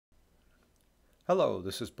Hello,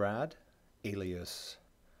 this is Brad, alias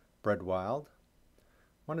Breadwild.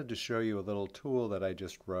 Wanted to show you a little tool that I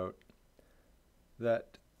just wrote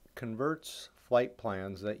that converts flight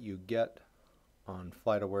plans that you get on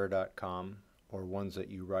FlightAware.com or ones that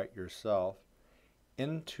you write yourself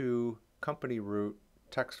into company route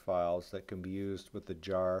text files that can be used with the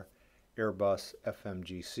JAR Airbus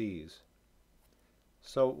FMGCs.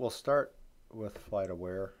 So we'll start with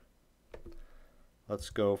FlightAware. Let's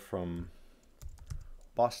go from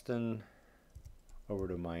Boston over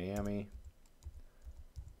to Miami.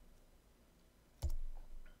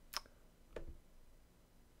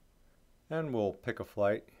 And we'll pick a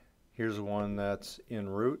flight. Here's one that's en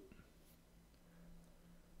route.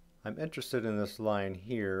 I'm interested in this line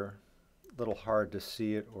here. A little hard to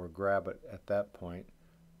see it or grab it at that point.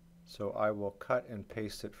 So I will cut and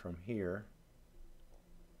paste it from here.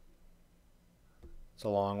 It's a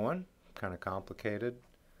long one, kind of complicated.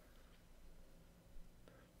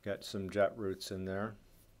 Got some jet routes in there.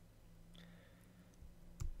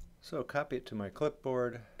 So copy it to my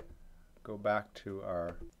clipboard, go back to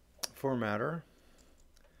our formatter,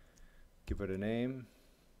 give it a name.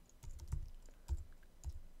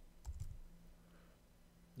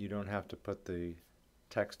 You don't have to put the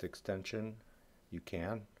text extension. You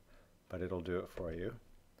can, but it'll do it for you.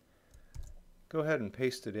 Go ahead and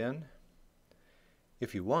paste it in.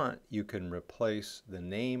 If you want, you can replace the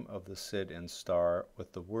name of the SID and star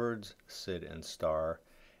with the words SID and star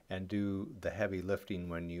and do the heavy lifting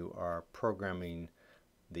when you are programming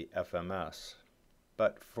the FMS.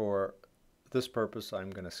 But for this purpose, I'm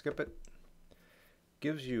going to skip it.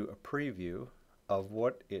 Gives you a preview of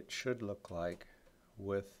what it should look like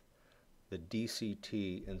with the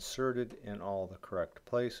DCT inserted in all the correct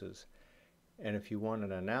places. And if you want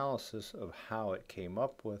an analysis of how it came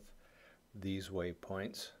up with these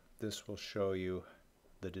waypoints, this will show you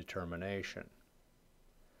the determination.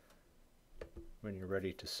 When you're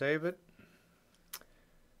ready to save it,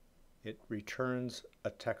 it returns a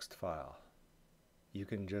text file. You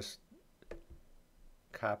can just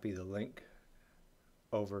copy the link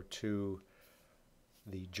over to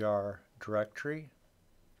the JAR directory.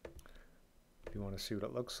 If you want to see what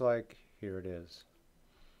it looks like, here it is.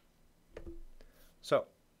 So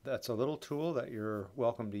that's a little tool that you're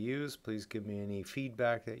welcome to use. Please give me any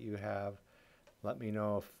feedback that you have. Let me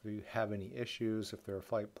know if you have any issues, if there are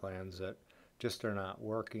flight plans that just are not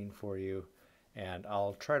working for you, and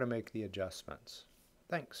I'll try to make the adjustments.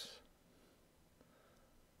 Thanks.